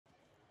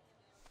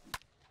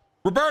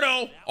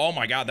Roberto. Oh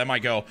my God, that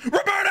might go.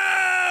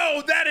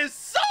 Roberto! That is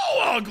so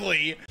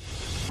ugly.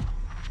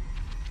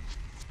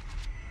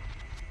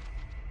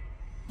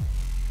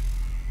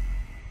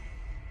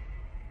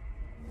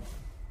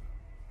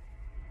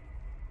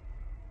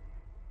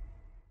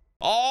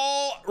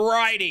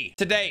 Alrighty,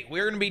 today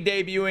we're going to be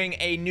debuting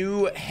a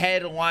new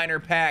headliner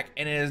pack,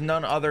 and it is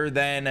none other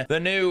than the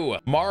new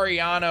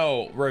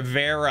Mariano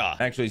Rivera.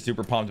 Actually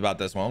super pumped about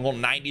this one. Level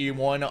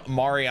 91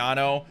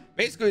 Mariano,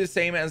 basically the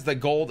same as the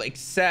gold,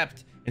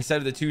 except instead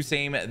of the two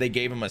same, they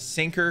gave him a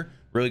sinker.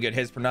 Really good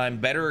hits per 9,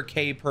 better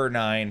K per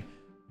 9.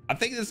 I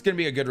think this is going to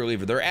be a good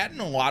reliever. They're adding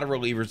a lot of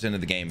relievers into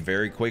the game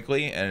very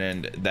quickly,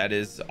 and that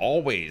is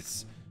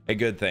always a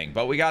good thing.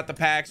 But we got the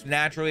packs.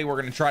 Naturally,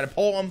 we're going to try to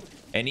pull them,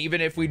 and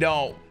even if we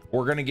don't,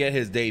 we're going to get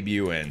his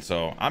debut in.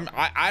 So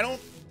I don't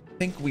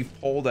think we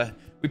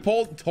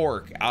pulled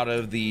Torque out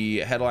of the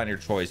headliner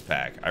choice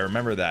pack. I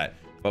remember that,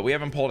 but we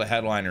haven't pulled a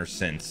headliner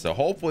since. So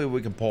hopefully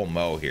we can pull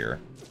Mo here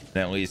and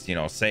at least, you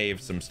know,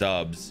 save some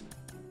stubs.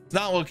 It's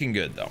not looking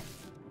good though.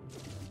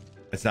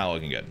 It's not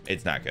looking good.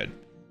 It's not good.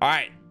 All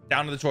right,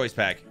 down to the choice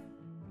pack.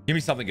 Give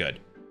me something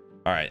good.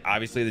 All right,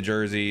 obviously the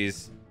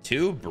jerseys,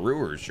 2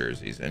 Brewers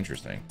jerseys.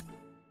 Interesting.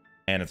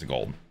 And it's a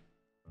gold.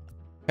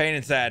 Pain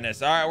and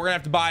sadness. All right, we're gonna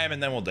have to buy him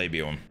and then we'll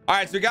debut him. All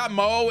right, so we got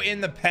Mo in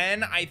the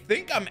pen. I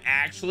think I'm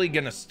actually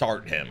gonna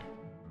start him.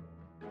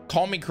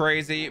 Call me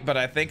crazy, but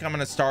I think I'm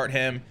gonna start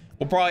him.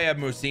 We'll probably have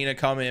Mussina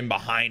come in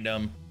behind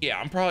him. Yeah,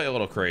 I'm probably a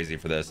little crazy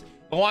for this.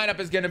 The lineup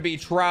is gonna be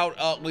Trout,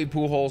 Utley,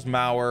 Pujols,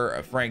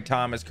 Mauer, Frank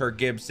Thomas, Kirk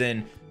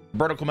Gibson,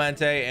 Roberto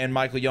Clemente, and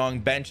Michael Young.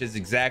 Bench is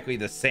exactly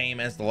the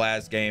same as the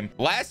last game.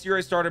 Last year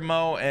I started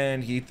Mo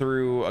and he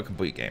threw a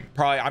complete game.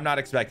 Probably, I'm not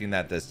expecting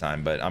that this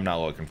time, but I'm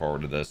not looking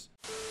forward to this.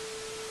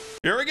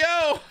 Here we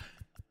go.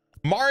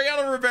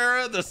 Mariano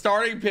Rivera, the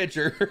starting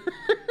pitcher.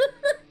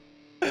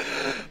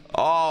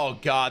 Oh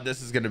God,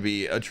 this is gonna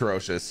be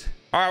atrocious.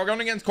 All right, we're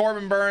going against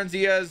Corbin Burns.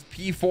 He has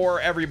P4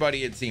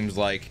 everybody, it seems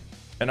like.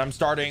 And I'm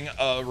starting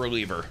a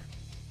reliever.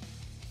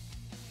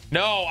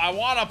 No, I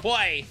want to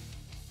play.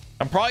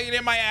 I'm probably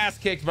getting my ass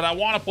kicked, but I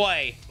want to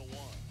play.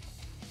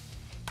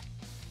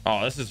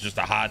 Oh, this is just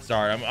a hot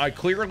start. I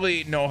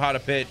clearly know how to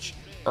pitch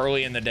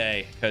early in the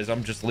day because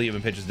I'm just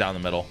leaving pitches down the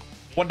middle.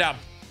 1 down.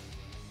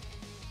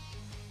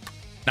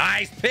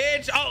 Nice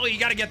pitch. Oh, you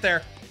got to get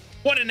there.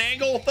 What an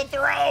angle. The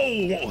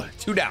throw.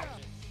 2 down.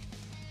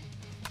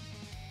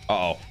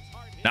 Uh-oh.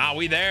 Nah,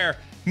 we there.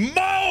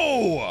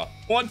 Mo!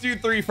 1, 2,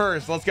 3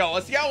 first. Let's go.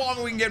 Let's see how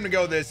long we can get him to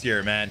go this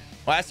year, man.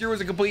 Last year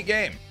was a complete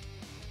game.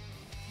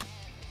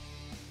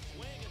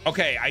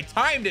 Okay, I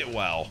timed it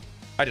well.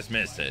 I just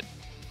missed it.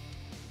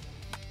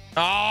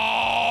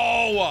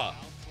 Oh!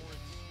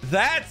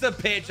 That's a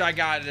pitch I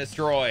gotta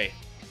destroy.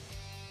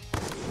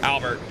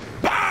 Albert.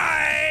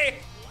 Bye!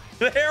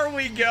 There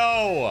we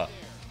go.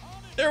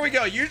 There we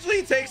go. Usually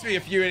it takes me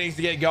a few innings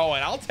to get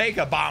going. I'll take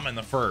a bomb in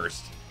the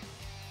first.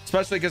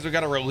 Especially because we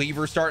got a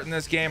reliever start in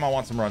this game. I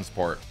want some run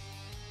support.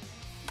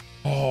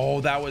 Oh,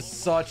 that was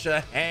such a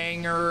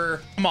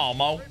hanger. Come on,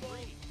 Mo.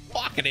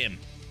 Lock it in.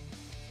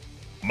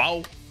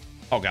 Mo.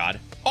 Oh, God.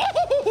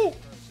 Oh!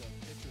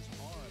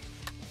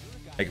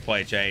 Make a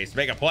play, Chase.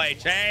 Make a play,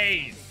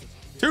 Chase.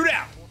 2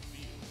 down.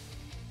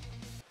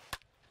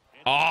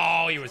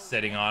 Oh, he was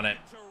sitting on it.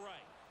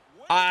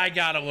 I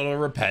got a little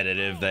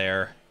repetitive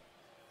there.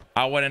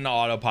 I went into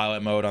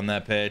autopilot mode on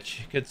that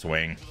pitch. Good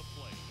swing.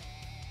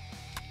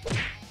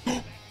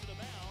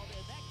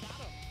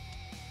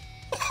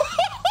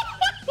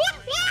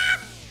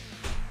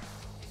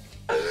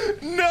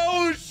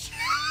 No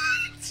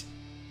shit.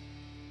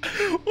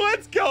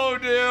 Let's go,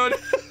 dude.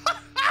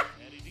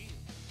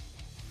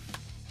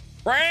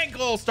 Frank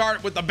will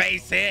start with the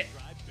base hit.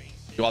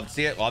 You love to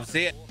see it. Love to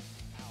see it.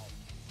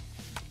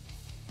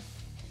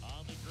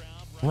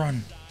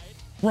 Run,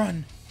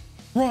 run,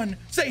 run.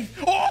 Safe.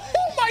 Oh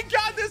my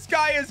God, this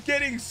guy is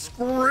getting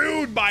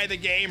screwed by the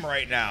game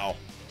right now.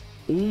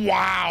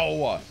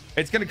 Wow.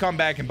 It's gonna come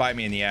back and bite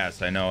me in the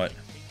ass. I know it.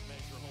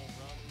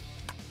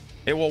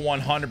 It will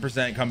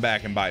 100% come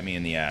back and bite me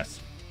in the ass.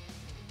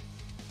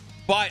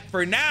 But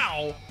for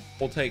now,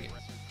 we'll take it.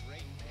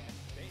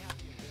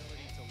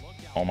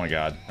 Oh my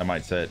God, that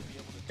might sit.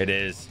 It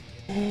is.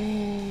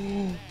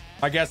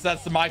 I guess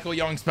that's the Michael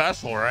Young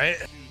special, right?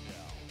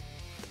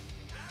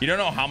 You don't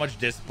know how much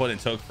discipline it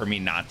took for me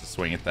not to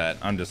swing at that.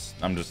 I'm just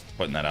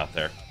putting that out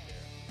there.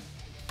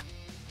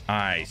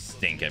 I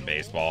stink at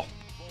baseball.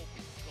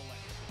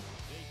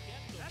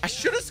 I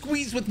should have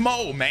squeezed with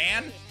Mo,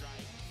 man.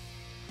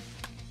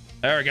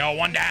 There we go.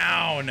 1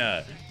 down.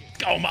 Let's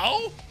go,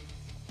 Mo.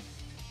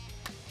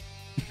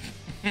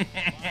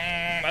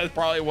 That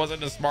probably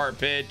wasn't a smart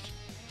pitch.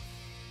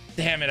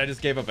 Damn it. I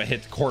just gave up a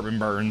hit to Corbin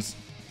Burns.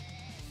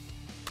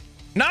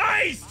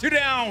 Nice. 2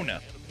 down.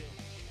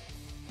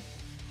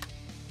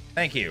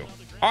 Thank you.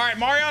 All right.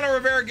 Mariano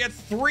Rivera gets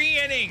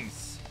 3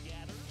 innings.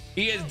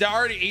 He's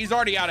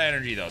already out of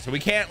energy, though, so we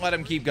can't let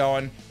him keep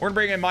going. We're going to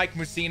bring in Mike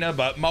Mussina,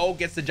 but Mo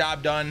gets the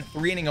job done.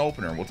 3-inning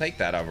opener. We'll take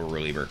that out of a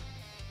reliever.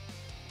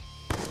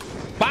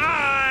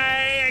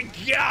 Bye!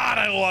 God,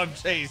 I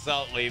love Chase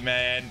Utley,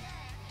 man.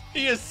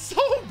 He is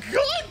so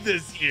good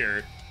this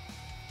year.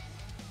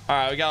 All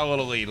right, we got a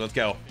little lead. Let's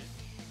go.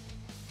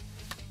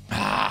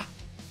 Ah.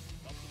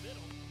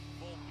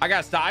 I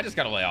just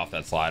gotta lay off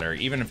that slider.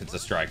 Even if it's a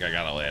strike, I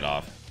gotta lay it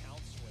off.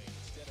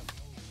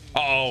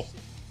 Uh-oh.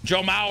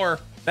 Joe Mauer.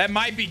 That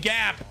might be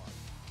gap.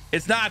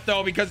 It's not,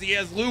 though, because he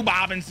has Lou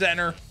Bob in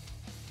center. All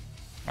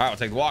right, we'll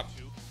take the walk.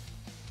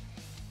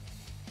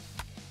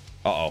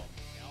 Uh-oh.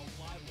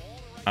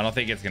 I don't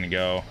think it's going to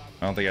go.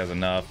 I don't think it has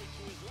enough.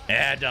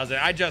 Yeah, it doesn't.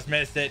 I just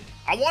missed it.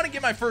 I want to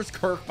get my first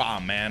Kirk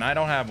bomb, man. I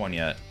don't have one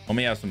yet. Let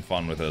me have some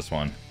fun with this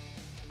one.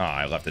 Oh,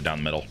 I left it down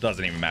the middle.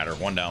 Doesn't even matter.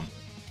 One down.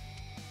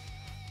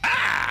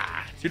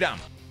 Ah! Two down.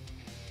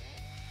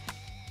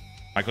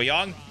 Michael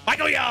Young.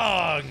 Michael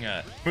Young!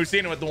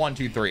 Musina with the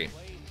 1-2-3.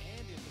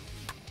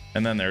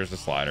 And then there's the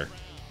slider.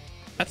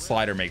 That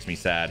slider makes me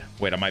sad.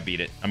 Wait, I might beat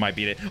it. I might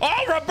beat it.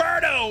 Oh,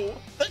 Roberto!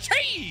 The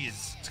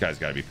cheese! This guy's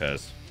got to be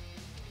pissed.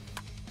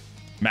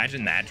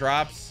 Imagine that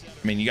drops.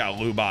 I mean, you got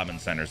Lou Bob in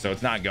center, so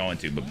it's not going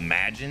to, but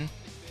imagine.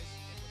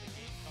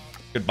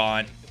 Good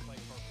bunt.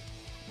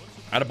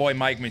 Attaboy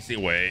Mike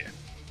Musina. Wait.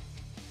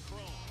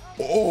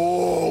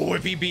 Oh,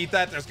 if he beat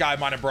that, this guy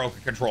might have broke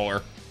a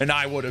controller. And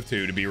I would have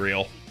too, to be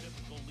real.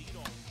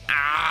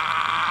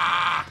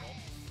 Ah!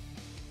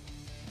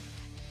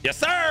 Yes,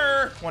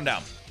 sir. One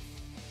down.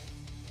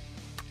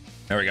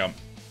 There we go.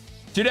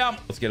 Two down.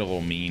 Let's get a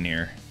little mean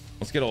here.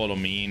 Let's get a little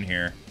mean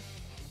here.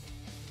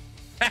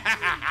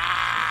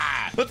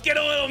 Let's get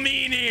a little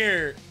mean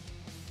here.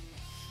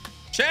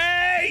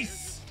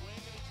 Chase.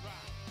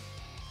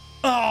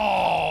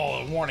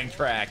 Oh, warning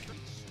track.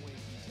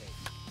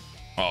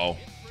 Uh-oh.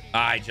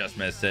 I just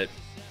missed it.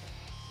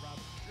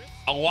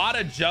 A lot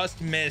of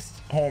just missed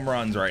home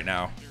runs right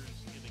now.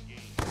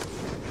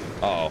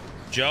 Uh-oh.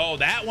 Joe,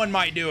 that one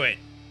might do it.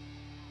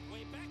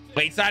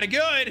 Late side of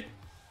good.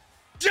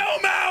 Joe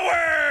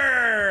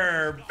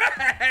Mauer!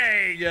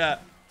 Bang!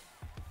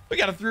 We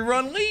got a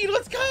 3-run lead.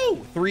 Let's go.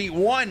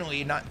 3-1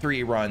 lead, not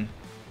 3-run.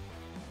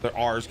 The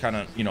R's kind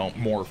of, you know,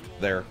 morphed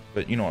there,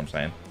 but you know what I'm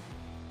saying.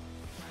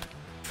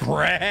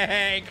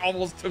 Frank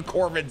almost took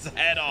Corbin's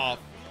head off.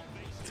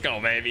 Let's go,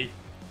 baby.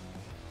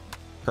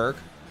 Kirk.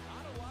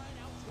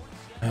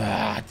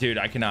 Ah, dude,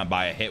 I cannot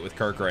buy a hit with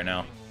Kirk right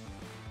now.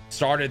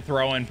 Started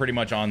throwing pretty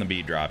much on the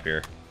beat drop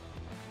here.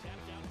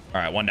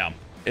 All right, one down.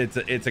 It's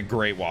a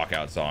great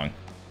walkout song.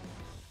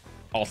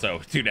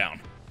 Also, two down.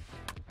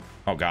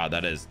 Oh God,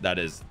 that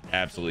is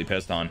absolutely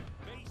pissed on.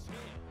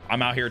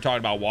 I'm out here talking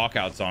about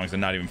walkout songs and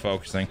not even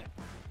focusing.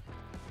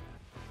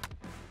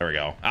 There we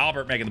go.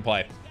 Albert making the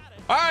play.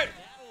 All right,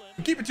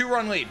 keep a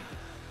 2-run lead.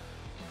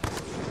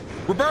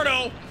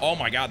 Roberto. Oh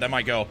my God, that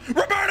might go.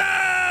 Roberto,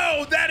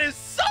 that is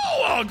so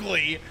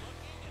ugly.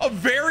 A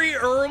very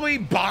early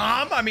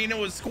bomb. I mean, it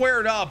was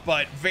squared up,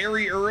 but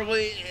very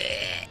early.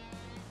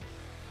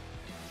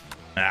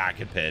 Ah, I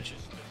could pitch.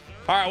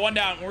 All right, one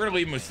down. We're gonna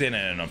leave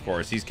Musina in, of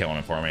course. He's killing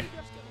it for me.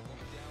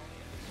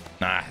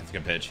 Nah, it's a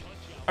good pitch.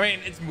 I mean,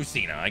 it's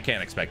Musina. I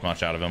can't expect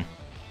much out of him.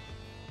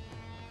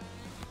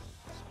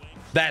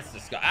 That's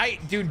disgusting.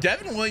 Dude,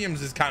 Devin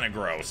Williams is kind of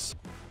gross.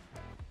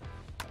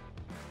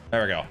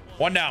 There we go.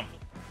 One down.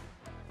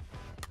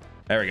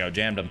 There we go.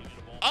 Jammed him.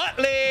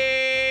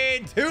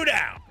 Utley, 2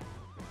 down.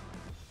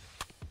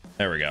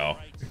 There we go.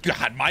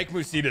 God, Mike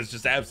Musina's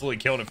just absolutely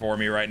killing it for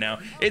me right now.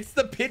 It's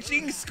the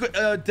pitching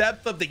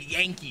depth of the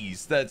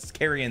Yankees that's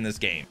carrying this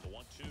game.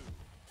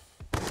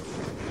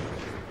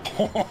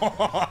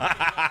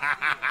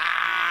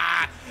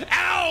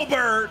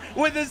 Albert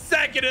with the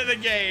second of the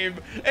game.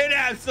 An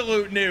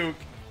absolute nuke.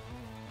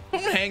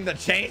 Don't hang the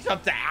change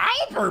up to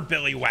Albert,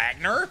 Billy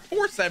Wagner.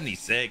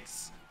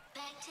 476.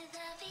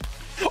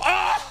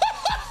 Oh!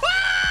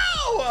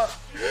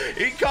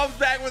 He comes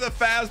back with a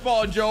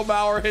fastball and Joe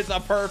Mauer hits a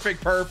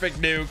perfect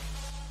nuke.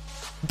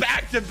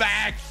 Back to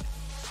back.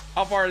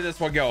 How far did this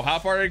one go? How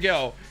far did it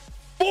go?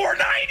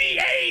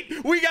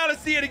 498. We got to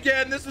see it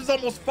again. This was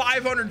almost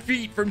 500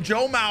 feet from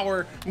Joe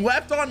Mauer,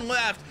 left on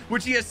left,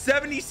 which he has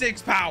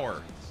 76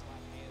 power.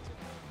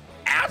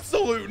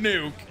 Absolute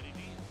nuke.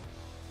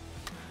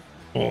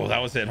 Oh,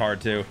 that was hit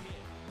hard too.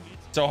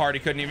 So hard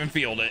he couldn't even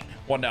field it.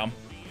 One down.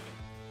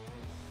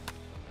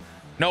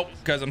 Nope,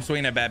 because I'm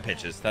swinging at bad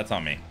pitches. That's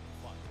on me.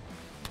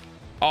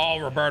 Oh,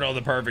 Roberto,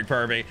 the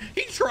perfect.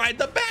 He tried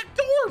the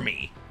backdoor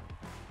me.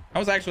 That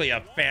was actually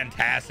a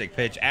fantastic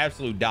pitch.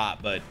 Absolute dot,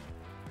 but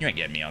you ain't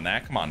getting me on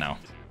that. Come on now.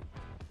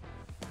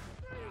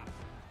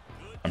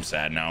 I'm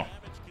sad now.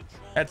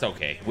 That's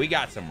okay. We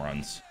got some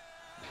runs.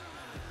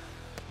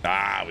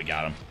 Ah, we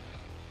got him.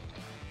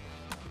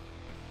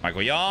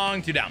 Michael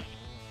Young, 2 down.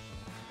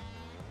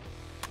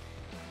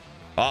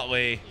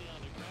 Utley.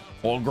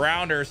 Old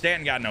grounder.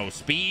 Stanton got no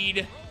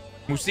speed.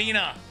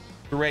 Musina.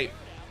 3-8.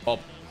 Well,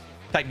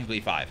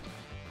 technically 5.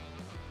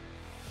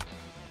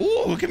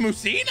 Ooh, look at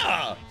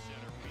Musina. A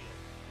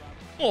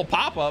little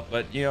pop-up,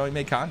 but, you know, he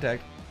made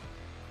contact.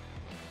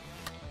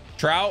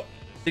 Trout.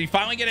 Did he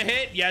finally get a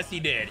hit? Yes, he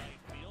did.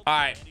 All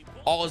right.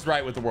 All is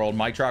right with the world.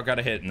 Mike Trout got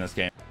a hit in this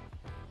game.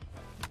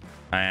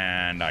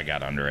 And I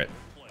got under it.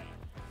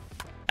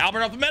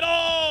 Albert up the middle.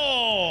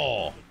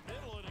 All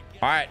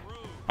right.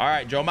 All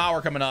right. Joe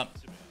Mauer coming up.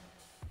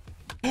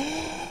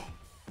 I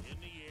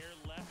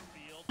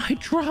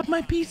dropped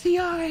my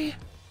PCI.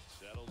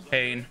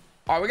 Pain.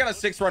 All right. We got a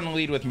 6-run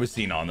lead with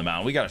Mussina on the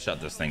mound. We got to shut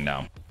this thing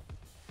down.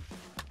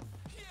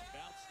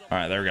 All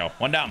right. There we go.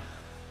 One down.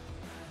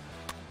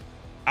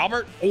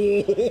 Albert.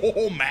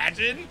 Oh,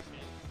 imagine.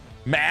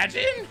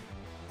 Imagine.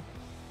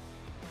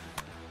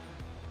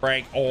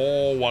 Frank.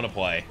 Oh, what a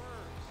play.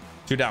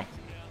 2 down.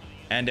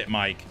 End it,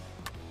 Mike.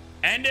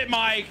 End it,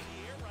 Mike.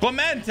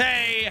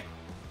 Clemente.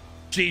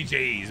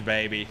 GG's,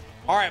 baby.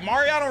 All right,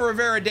 Mariano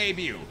Rivera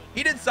debut.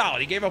 He did solid.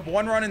 He gave up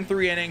 1 run in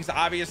 3 innings.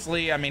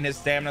 Obviously, I mean, his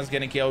stamina's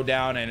going to go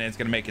down, and it's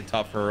going to make it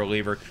tough for a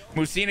reliever.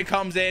 Mussina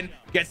comes in,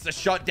 gets the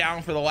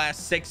shutdown for the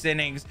last 6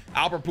 innings.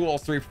 Albert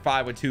Pujols 3 for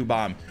 5 with 2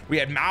 bombs. We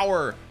had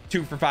Mauer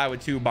 2 for 5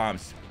 with 2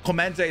 bombs.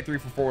 Clemente 3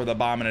 for 4 with a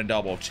bomb and a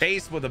double.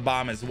 Chase with a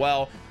bomb as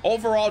well.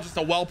 Overall, just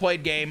a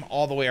well-played game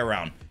all the way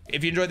around.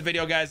 If you enjoyed the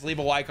video, guys, leave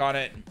a like on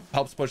it.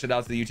 Helps push it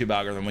out to the YouTube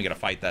algorithm. We got to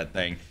fight that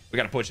thing. We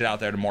got to push it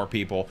out there to more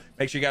people.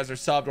 Make sure you guys are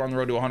subbed. We're on the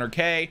road to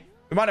 100K.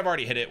 We might have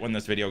already hit it when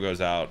this video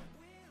goes out.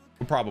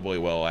 We probably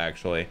will,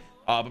 actually.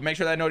 But make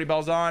sure that noti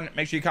bell's on.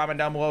 Make sure you comment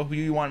down below who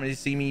you want me to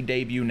see me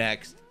debut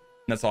next.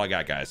 And that's all I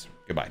got, guys.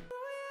 Goodbye.